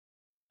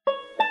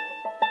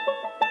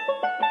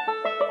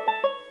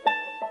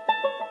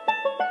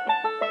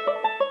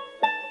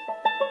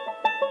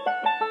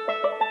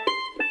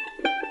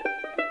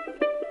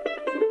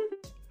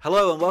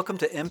Hello and welcome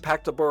to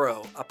Impact the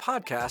Borough, a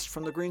podcast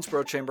from the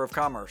Greensboro Chamber of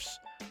Commerce.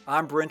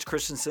 I'm Brent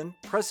Christensen,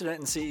 President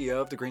and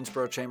CEO of the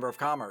Greensboro Chamber of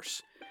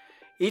Commerce.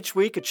 Each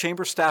week, a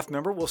Chamber staff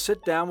member will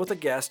sit down with a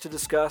guest to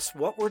discuss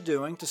what we're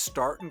doing to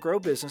start and grow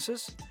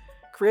businesses,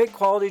 create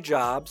quality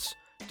jobs,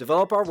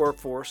 develop our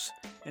workforce,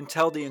 and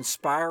tell the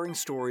inspiring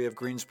story of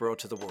Greensboro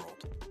to the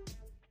world.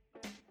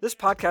 This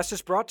podcast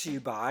is brought to you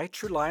by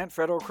Truliant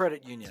Federal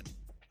Credit Union,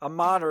 a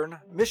modern,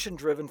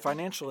 mission-driven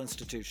financial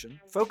institution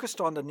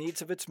focused on the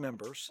needs of its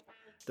members,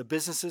 the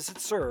businesses it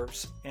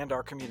serves, and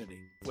our community.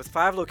 With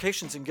 5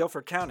 locations in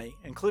Guilford County,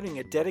 including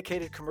a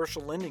dedicated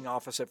commercial lending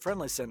office at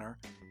Friendly Center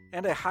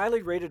and a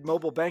highly rated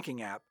mobile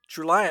banking app,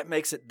 Truliant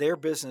makes it their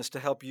business to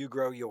help you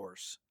grow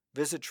yours.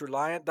 Visit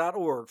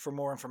Truliant.org for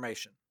more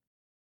information.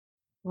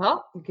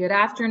 Well, good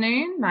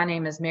afternoon. My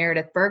name is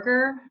Meredith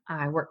Berger.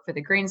 I work for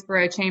the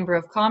Greensboro Chamber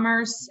of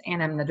Commerce,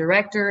 and I'm the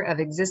Director of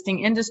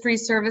Existing Industry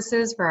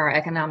Services for our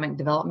Economic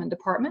Development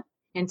Department.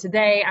 And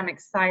today I'm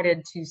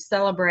excited to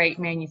celebrate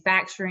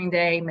Manufacturing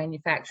Day,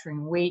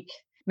 Manufacturing Week.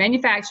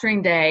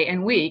 Manufacturing Day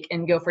and Week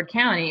in Guilford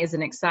County is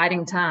an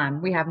exciting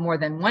time. We have more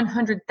than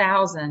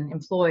 100,000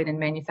 employed in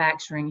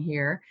manufacturing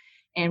here,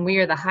 and we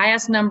are the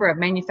highest number of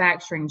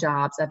manufacturing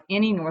jobs of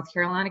any North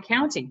Carolina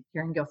county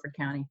here in Guilford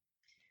County.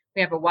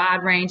 We have a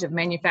wide range of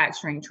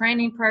manufacturing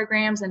training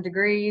programs and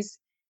degrees,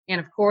 and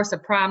of course, a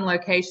prime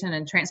location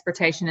and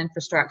transportation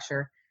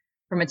infrastructure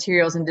for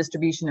materials and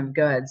distribution of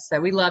goods. So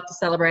we love to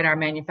celebrate our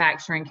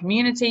manufacturing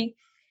community,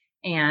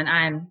 and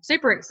I'm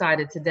super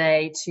excited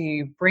today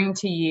to bring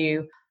to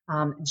you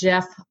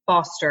Jeff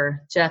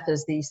Foster. Jeff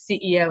is the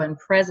CEO and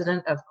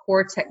President of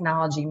Core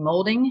Technology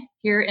Molding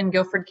here in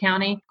Guilford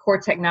County.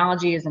 Core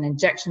Technology is an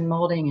injection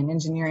molding and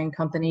engineering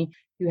company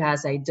who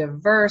has a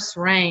diverse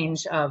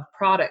range of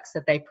products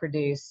that they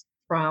produce,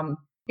 from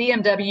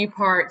BMW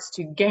parts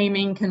to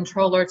gaming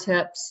controller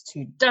tips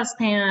to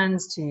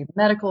dustpans to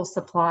medical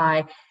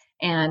supply,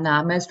 and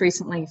most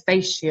recently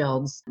face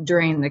shields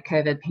during the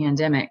COVID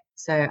pandemic.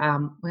 So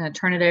I'm going to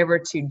turn it over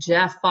to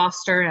Jeff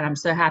Foster, and I'm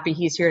so happy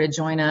he's here to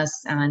join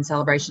us in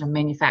celebration of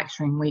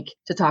Manufacturing Week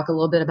to talk a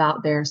little bit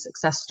about their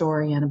success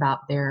story and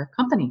about their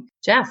company.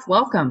 Jeff,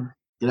 welcome.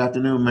 Good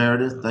afternoon,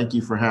 Meredith. Thank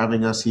you for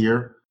having us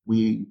here.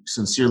 We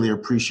sincerely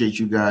appreciate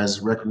you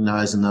guys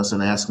recognizing us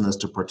and asking us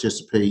to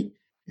participate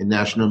in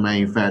National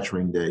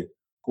Manufacturing Day.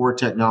 Core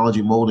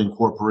Technology Molding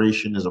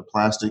Corporation is a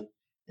plastic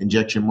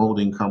injection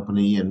molding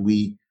company, and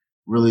we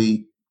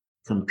really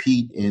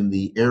compete in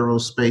the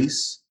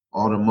aerospace,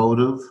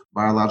 automotive,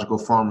 biological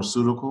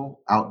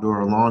pharmaceutical,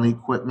 outdoor lawn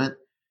equipment,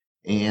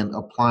 and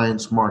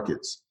appliance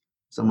markets.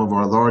 Some of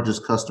our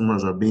largest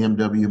customers are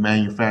BMW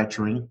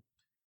Manufacturing,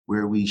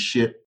 where we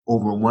ship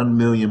over 1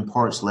 million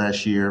parts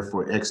last year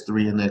for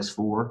X3 and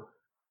X4,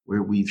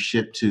 where we've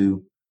shipped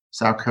to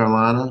South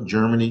Carolina,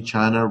 Germany,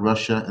 China,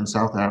 Russia, and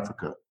South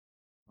Africa.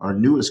 Our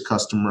newest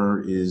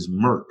customer is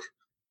Merck.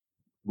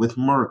 With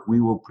Merck,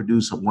 we will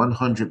produce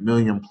 100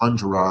 million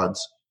plunger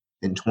rods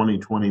in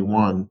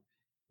 2021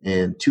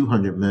 and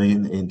 200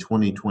 million in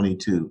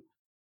 2022.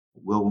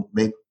 We'll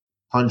make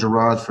plunger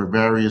rods for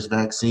various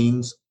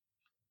vaccines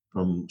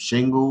from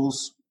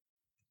shingles,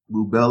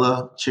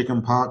 rubella,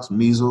 chickenpox,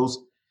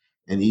 measles,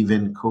 and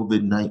even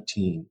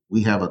COVID-19.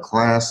 We have a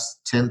Class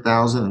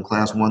 10,000 and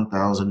Class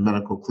 1,000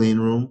 medical clean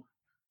room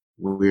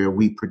where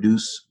we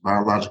produce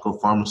biological,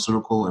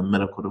 pharmaceutical, and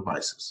medical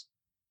devices.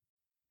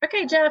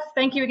 Okay, Jeff,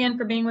 thank you again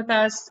for being with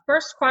us.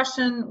 First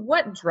question,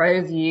 what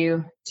drove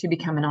you to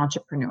become an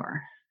entrepreneur?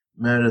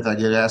 Meredith, I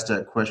get asked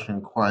that question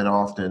quite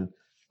often.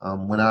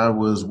 When I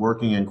was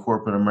working in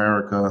corporate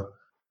America,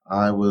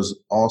 I was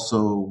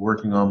also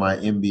working on my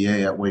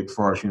MBA at Wake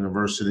Forest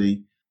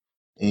University,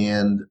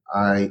 and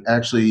I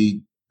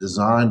actually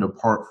designed a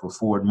part for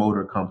Ford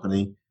Motor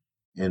Company,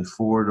 and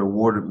Ford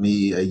awarded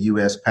me a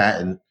U.S.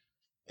 patent,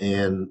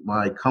 and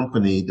my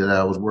company that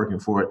I was working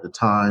for at the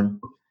time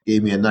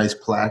gave me a nice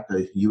plaque,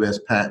 a U.S.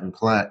 patent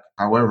plaque.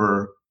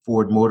 However,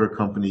 Ford Motor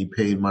Company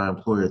paid my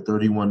employer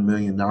 $31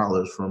 million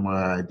for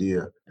my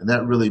idea. And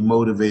that really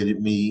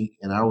motivated me.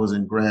 And I was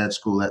in grad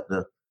school at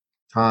the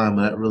time,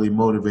 and that really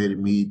motivated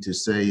me to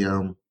say,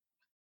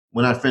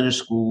 when I finish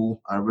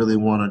school, I really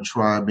want to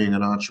try being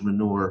an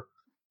entrepreneur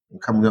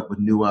and coming up with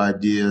new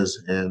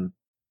ideas. And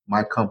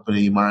my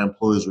company, my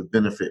employees would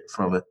benefit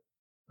from it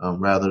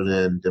rather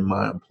than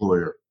my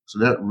employer. So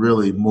that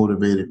really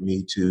motivated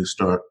me to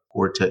start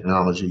Core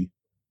Technology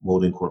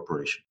Molding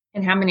Corporation.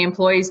 And how many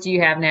employees do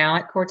you have now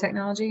at Core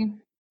Technology?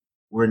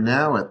 We're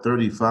now at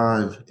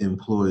 35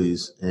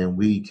 employees, and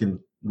we can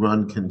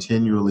run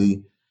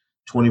continually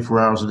 24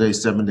 hours a day,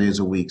 7 days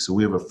a week. So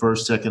we have a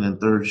first, second, and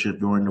third shift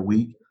during the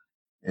week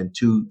and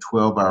 2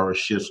 12-hour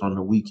shifts on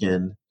the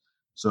weekend.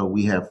 So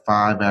we have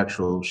 5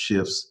 actual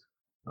shifts.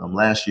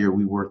 Last year,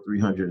 we worked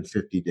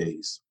 350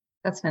 days.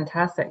 That's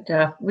fantastic,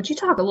 Jeff. Would you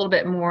talk a little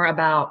bit more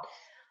about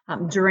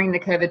during the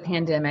COVID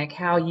pandemic,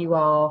 how you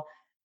all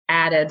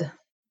added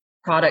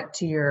product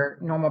to your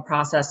normal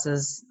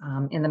processes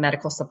in the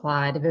medical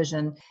supply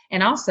division,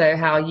 and also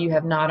how you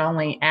have not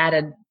only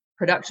added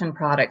production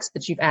products,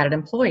 but you've added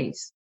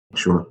employees?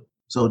 Sure.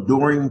 So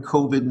during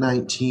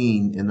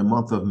COVID-19 in the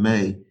month of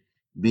May,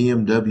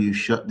 BMW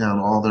shut down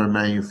all their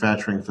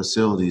manufacturing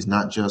facilities,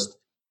 not just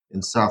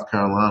in South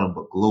Carolina,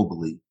 but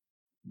globally.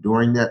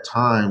 During that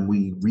time,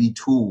 we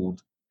retooled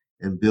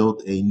and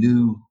built a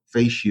new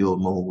face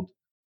shield mold.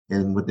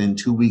 And within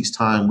 2 weeks'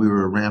 time, we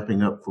were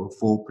ramping up for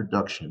full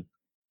production.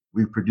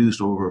 We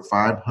produced over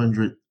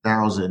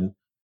 500,000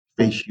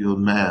 face shield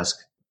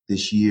masks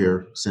this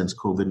year since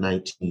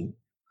COVID-19.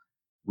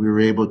 We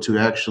were able to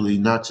actually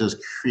not just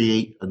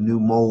create a new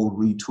mold,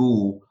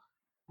 retool,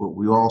 but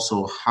we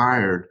also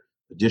hired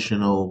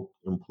additional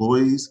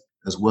employees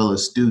as well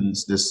as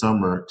students this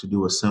summer to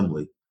do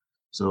assembly.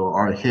 So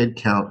our head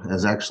count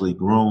has actually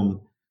grown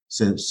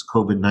since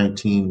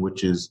COVID-19,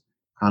 which is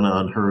kind of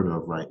unheard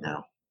of right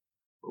now.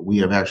 But we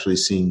have actually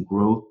seen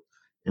growth,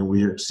 and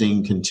we are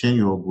seeing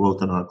continual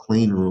growth in our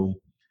clean room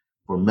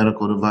for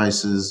medical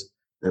devices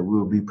that we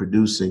will be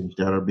producing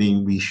that are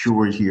being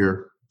reshored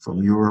here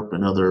from Europe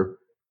and other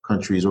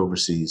countries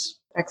overseas.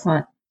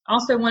 Excellent.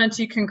 Also wanted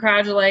to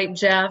congratulate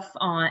Jeff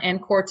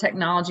and Core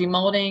Technology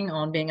Molding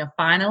on being a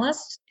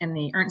finalist in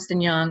the Ernst &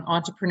 Young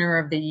Entrepreneur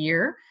of the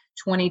Year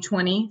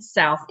 2020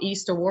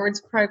 Southeast Awards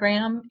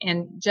program.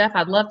 And Jeff,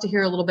 I'd love to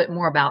hear a little bit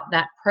more about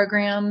that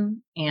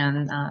program,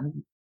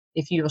 and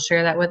if you will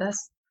share that with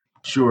us.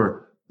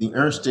 Sure. The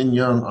Ernst &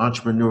 Young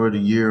Entrepreneur of the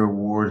Year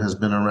Award has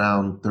been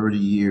around 30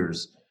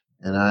 years,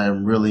 and I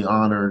am really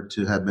honored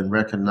to have been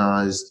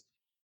recognized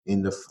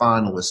in the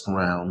finalist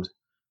round,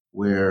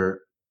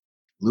 where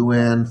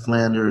Luann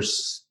Flanders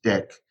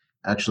Steck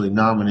actually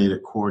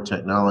nominated Core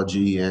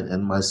Technology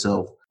and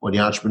myself for the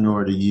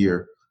Entrepreneur of the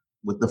Year.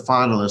 With the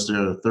finalists,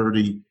 there are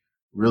 30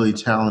 really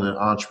talented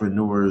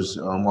entrepreneurs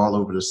all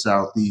over the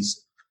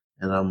Southeast,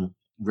 and I'm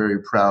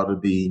very proud to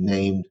be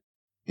named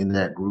in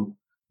that group.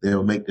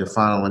 They'll make the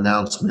final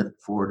announcement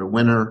for the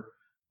winner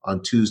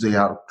on Tuesday,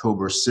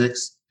 October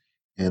 6th,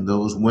 and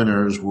those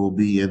winners will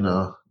be in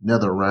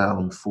another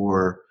round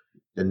for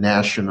the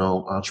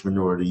National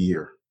Entrepreneur of the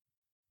Year.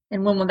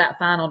 And when will that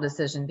final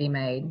decision be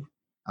made?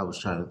 I was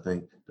trying to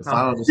think. The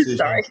final decision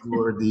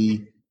for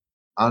the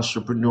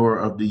Entrepreneur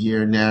of the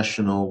Year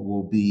National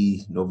will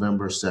be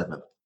November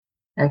 7th.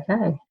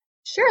 Okay.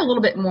 Share a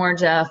little bit more,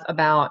 Jeff,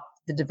 about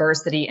the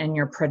diversity in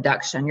your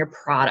production, your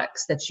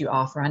products that you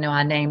offer. I know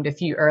I named a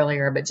few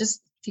earlier, but just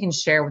if you can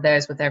share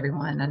those with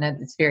everyone. I know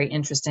it's very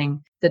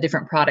interesting, the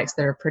different products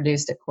that are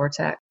produced at Core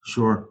Tech.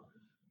 Sure.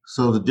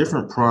 So the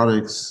different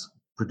products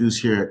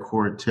produced here at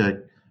Core Tech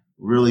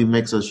really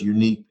makes us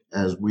unique,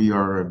 as we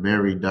are a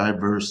very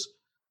diverse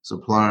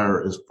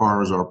supplier as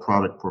far as our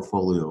product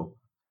portfolio.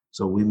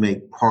 So we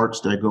make parts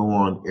that go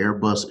on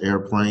Airbus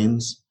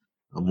airplanes.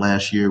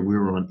 Last year, we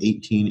were on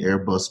 18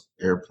 Airbus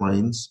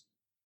airplanes.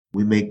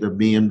 We make the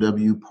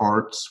BMW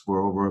parts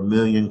for over 1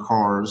 million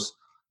cars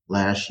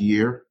last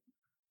year.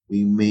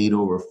 We made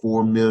over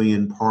 4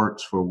 million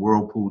parts for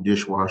Whirlpool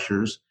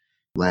dishwashers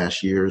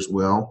last year as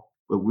well.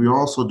 But we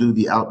also do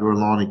the outdoor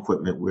lawn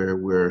equipment, where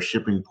we're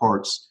shipping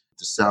parts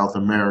to South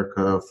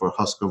America for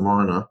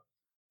Husqvarna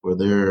for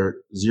their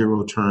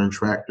zero-turn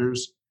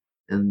tractors.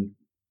 And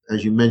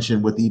as you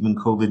mentioned, with even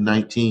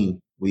COVID-19,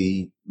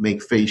 we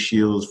make face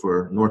shields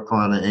for North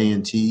Carolina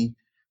A&T,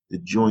 the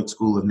Joint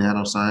School of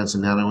Nanoscience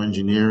and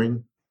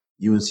Nanoengineering,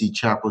 UNC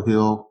Chapel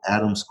Hill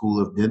Adams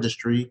School of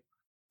Dentistry,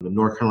 the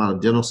North Carolina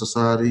Dental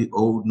Society,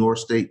 Old North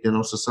State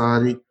Dental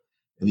Society,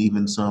 and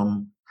even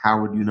some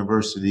Howard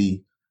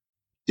University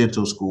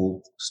dental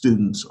school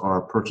students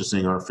are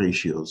purchasing our face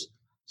shields.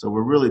 So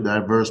we're really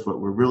diverse, but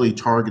we're really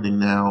targeting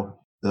now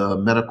the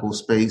medical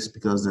space,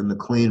 because in the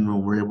clean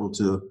room, we're able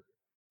to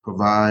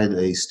provide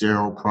a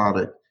sterile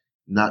product,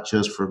 not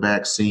just for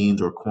vaccines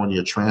or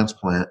cornea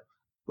transplant,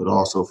 but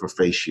also for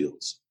face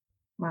shields.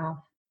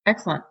 Wow.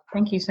 Excellent.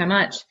 Thank you so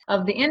much.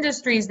 Of the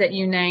industries that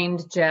you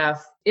named,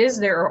 Jeff, is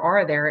there or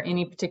are there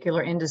any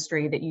particular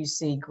industry that you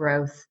see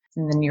growth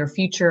in the near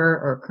future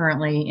or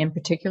currently in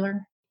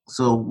particular?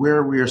 So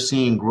where we are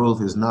seeing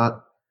growth is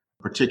not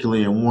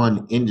particularly in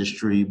one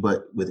industry,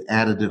 but with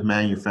additive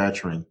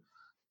manufacturing.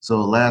 So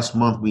last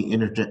month, we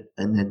entered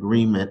an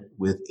agreement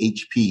with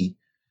HP.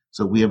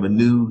 So we have a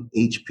new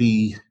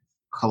HP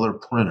color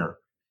printer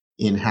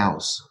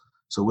in-house.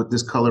 So with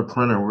this color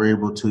printer, we're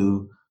able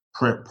to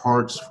print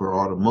parts for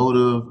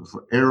automotive,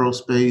 for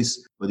aerospace,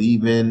 but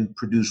even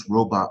produce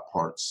robot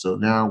parts. So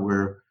now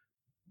we're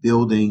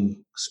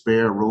building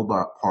spare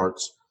robot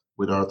parts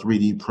with our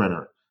 3D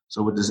printer.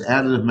 So with this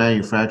additive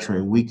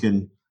manufacturing, we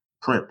can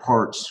print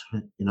parts,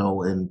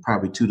 in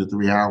probably 2 to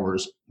 3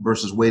 hours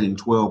versus waiting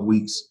 12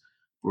 weeks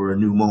for a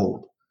new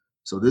mold.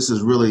 So this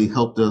has really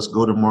helped us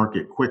go to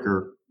market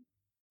quicker,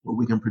 where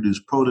we can produce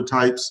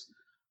prototypes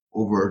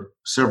over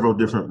several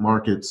different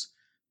markets.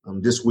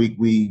 This week,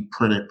 we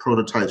printed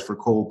prototypes for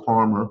Cole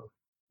Parmer,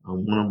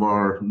 one of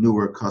our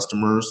newer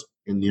customers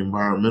in the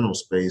environmental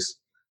space.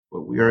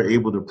 But we are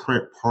able to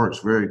print parts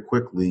very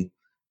quickly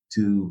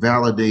to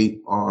validate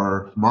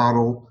our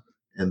model,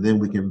 and then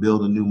we can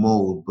build a new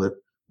mold. But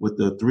with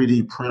the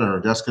 3D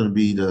printer, that's going to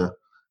be the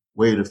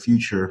way of the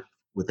future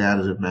with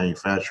additive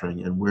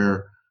manufacturing. And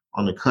we're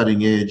on the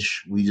cutting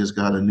edge. We just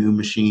got a new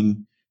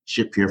machine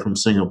shipped here from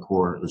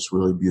Singapore. It's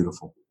really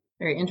beautiful.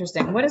 Very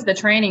interesting. What is the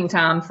training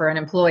time for an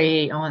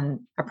employee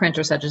on a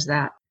printer such as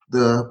that?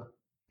 The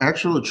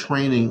actual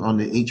training on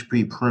the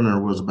HP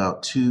printer was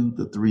about 2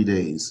 to 3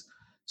 days.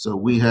 So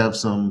we have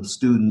some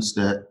students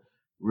that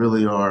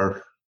really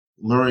are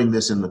learning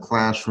this in the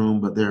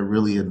classroom, but they're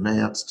really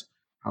advanced.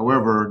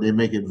 However, they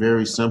make it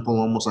very simple,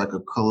 almost like a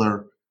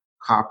color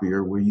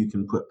copier where you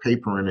can put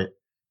paper in it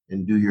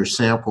and do your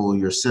sample,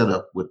 your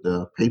setup with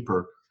the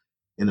paper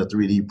in a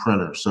 3D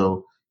printer.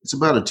 So it's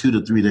about a 2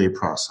 to 3 day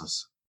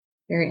process.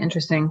 Very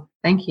interesting.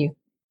 Thank you.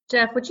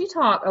 Jeff, would you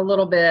talk a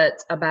little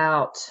bit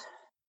about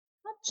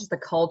not just the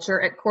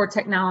culture at Core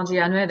Technology?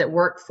 I know that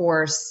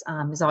workforce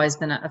has always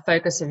been a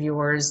focus of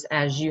yours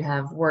as you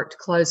have worked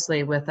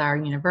closely with our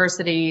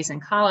universities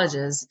and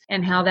colleges,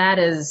 and how that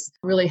has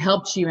really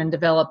helped you in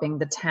developing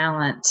the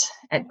talent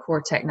at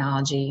Core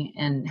Technology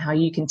and how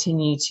you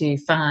continue to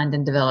find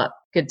and develop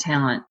good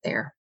talent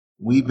there.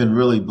 We've been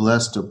really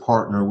blessed to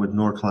partner with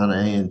North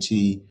Carolina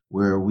A&T,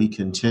 where we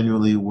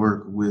continually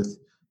work with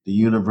the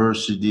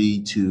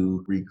university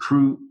to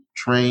recruit,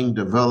 train,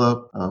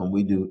 develop.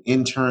 We do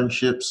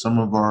internships. Some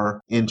of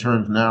our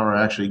interns now are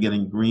actually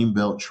getting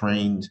Greenbelt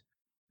trained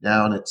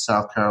down at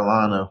South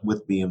Carolina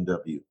with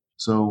BMW.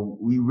 So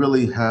we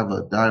really have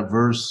a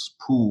diverse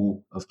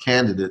pool of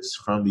candidates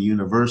from the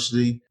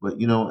university. But,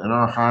 in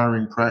our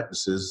hiring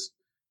practices,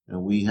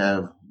 we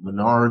have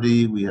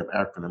minority, we have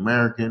African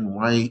American,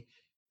 white,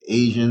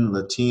 Asian,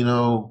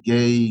 Latino,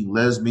 gay,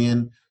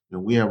 lesbian.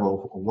 We have a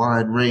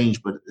wide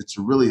range, but it's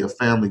really a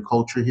family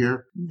culture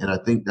here. And I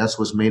think that's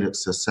what's made it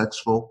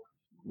successful,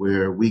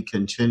 where we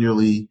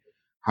continually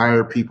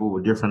hire people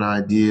with different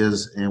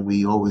ideas and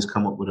we always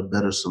come up with a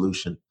better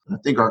solution. And I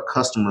think our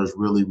customers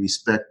really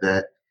respect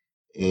that,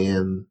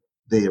 and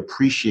they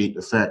appreciate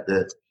the fact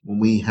that when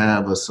we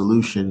have a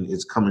solution,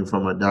 it's coming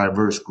from a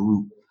diverse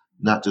group,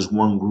 not just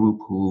one group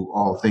who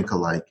all think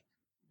alike.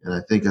 And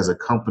I think as a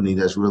company,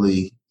 that's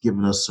really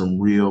given us some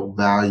real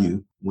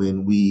value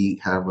when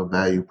we have a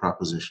value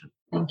proposition.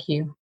 Thank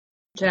you.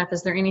 Jeff,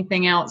 is there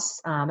anything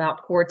else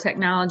about Core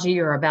Technology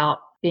or about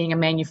being a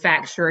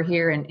manufacturer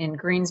here in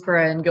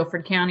Greensboro and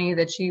Guilford County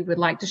that you would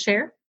like to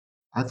share?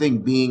 I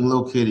think being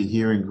located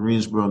here in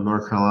Greensboro,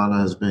 North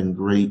Carolina has been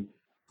great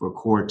for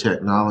Core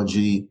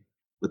Technology,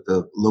 with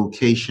the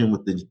location,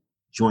 with the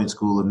Joint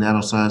School of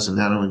Nanoscience and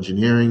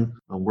Nanoengineering.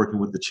 I'm working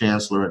with the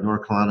Chancellor at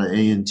North Carolina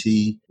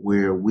A&T,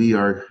 where we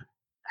are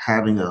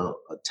having a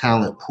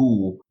talent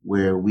pool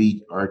where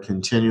we are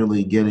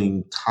continually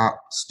getting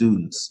top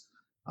students.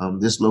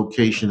 This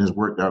location has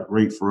worked out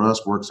great for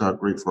us, works out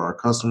great for our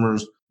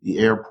customers, the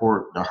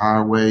airport, the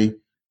highway.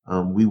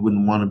 We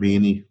wouldn't want to be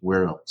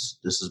anywhere else.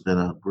 This has been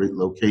a great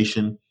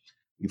location.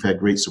 We've had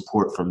great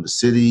support from the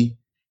city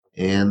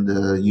and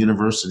the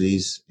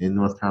universities in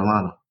North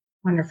Carolina.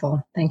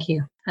 Wonderful. Thank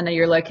you. I know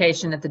your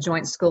location at the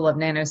Joint School of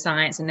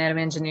Nanoscience and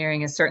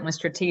Nanoengineering is certainly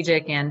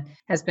strategic and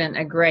has been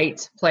a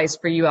great place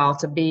for you all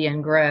to be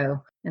and grow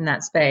in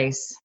that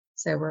space.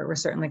 So we're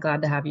certainly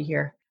glad to have you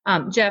here.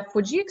 Jeff,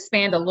 would you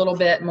expand a little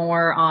bit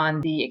more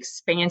on the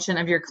expansion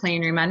of your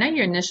clean room? I know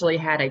you initially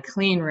had a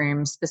clean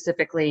room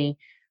specifically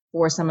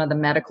for some of the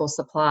medical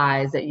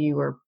supplies that you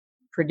were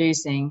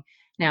producing.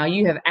 Now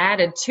you have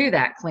added to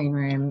that clean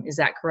room, is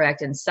that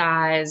correct, in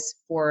size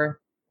for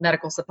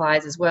medical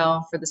supplies as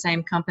well for the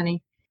same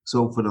company?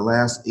 So for the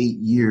last 8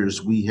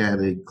 years, we had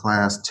a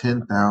class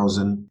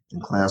 10,000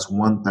 and class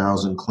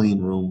 1,000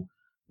 clean room,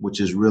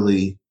 which is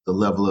really the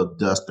level of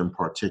dust and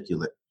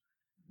particulate.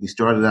 We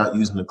started out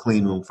using the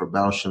clean room for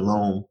Bausch &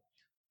 Lomb.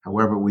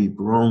 However, we've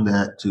grown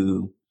that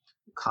to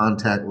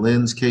contact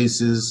lens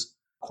cases,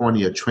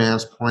 cornea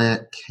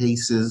transplant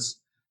cases,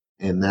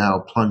 and now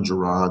plunger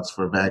rods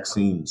for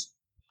vaccines.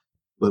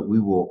 But we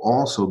will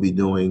also be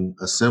doing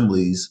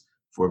assemblies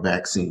for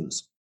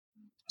vaccines.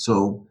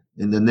 So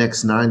in the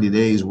next 90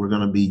 days, we're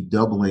going to be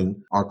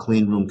doubling our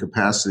clean room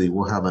capacity.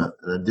 We'll have an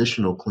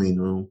additional clean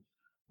room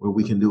where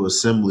we can do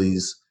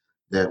assemblies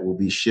that will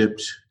be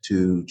shipped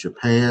to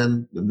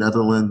Japan, the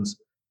Netherlands,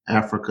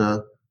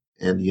 Africa,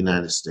 and the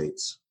United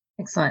States.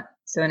 Excellent.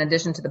 So in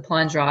addition to the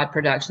plunge rod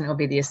production, it will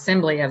be the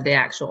assembly of the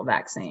actual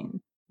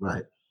vaccine.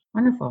 Right.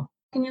 Wonderful.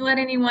 Can you let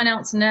anyone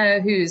else know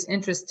who's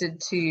interested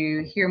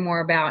to hear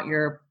more about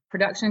your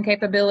production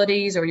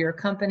capabilities or your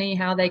company,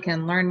 how they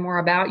can learn more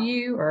about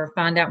you or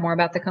find out more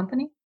about the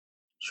company?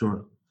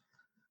 Sure.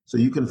 So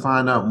you can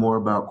find out more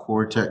about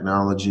Core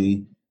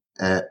Technology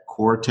at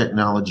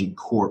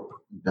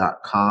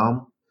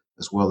coretechnologycorp.com,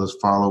 as well as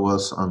follow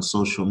us on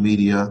social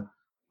media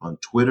on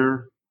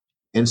Twitter,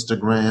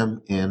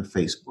 Instagram, and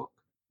Facebook.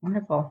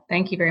 Wonderful.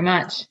 Thank you very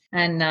much.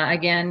 And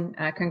again,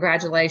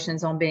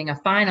 congratulations on being a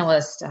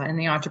finalist in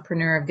the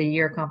Entrepreneur of the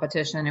Year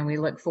competition. And we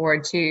look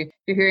forward to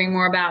hearing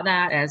more about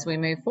that as we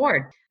move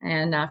forward.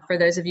 And for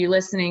those of you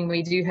listening,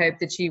 we do hope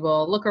that you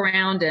will look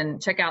around and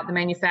check out the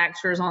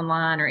manufacturers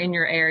online or in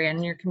your area,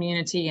 in your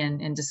community,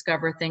 and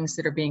discover things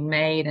that are being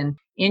made. And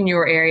in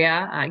your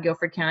area,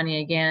 Guilford County,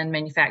 again,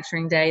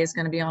 Manufacturing Day is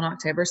going to be on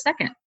October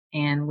 2nd.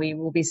 and we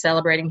will be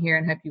celebrating here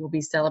and hope you will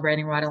be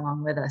celebrating right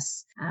along with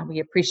us. We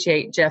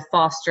appreciate Jeff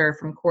Foster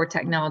from Core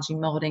Technology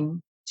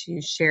Molding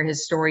to share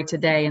his story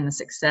today and the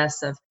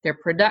success of their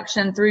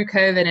production through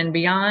COVID and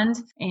beyond.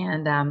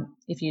 And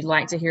if you'd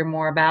like to hear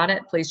more about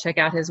it, please check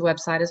out his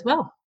website as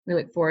well. We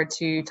look forward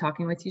to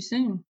talking with you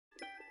soon.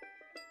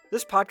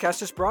 This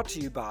podcast is brought to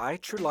you by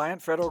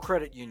Truliant Federal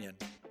Credit Union,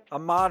 a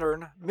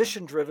modern,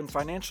 mission-driven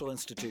financial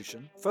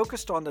institution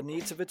focused on the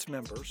needs of its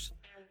members,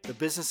 the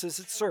businesses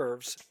it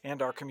serves,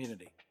 and our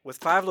community. With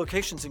 5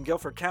 locations in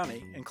Guilford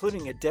County,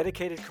 including a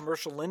dedicated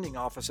commercial lending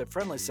office at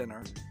Friendly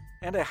Center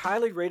and a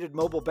highly rated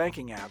mobile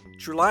banking app,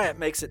 Truliant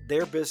makes it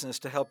their business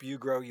to help you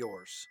grow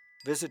yours.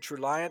 Visit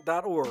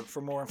Truliant.org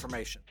for more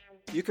information.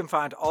 You can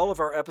find all of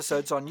our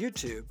episodes on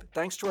YouTube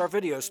thanks to our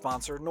video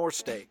sponsor, North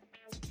State.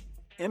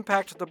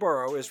 Impact the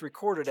Borough is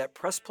recorded at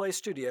Press Play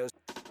Studios.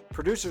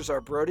 Producers are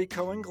Brody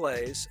Cohen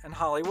Glaze and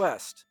Holly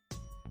West.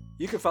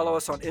 You can follow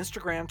us on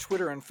Instagram,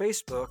 Twitter, and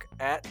Facebook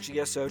at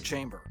GSO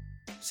Chamber.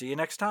 See you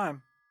next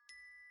time.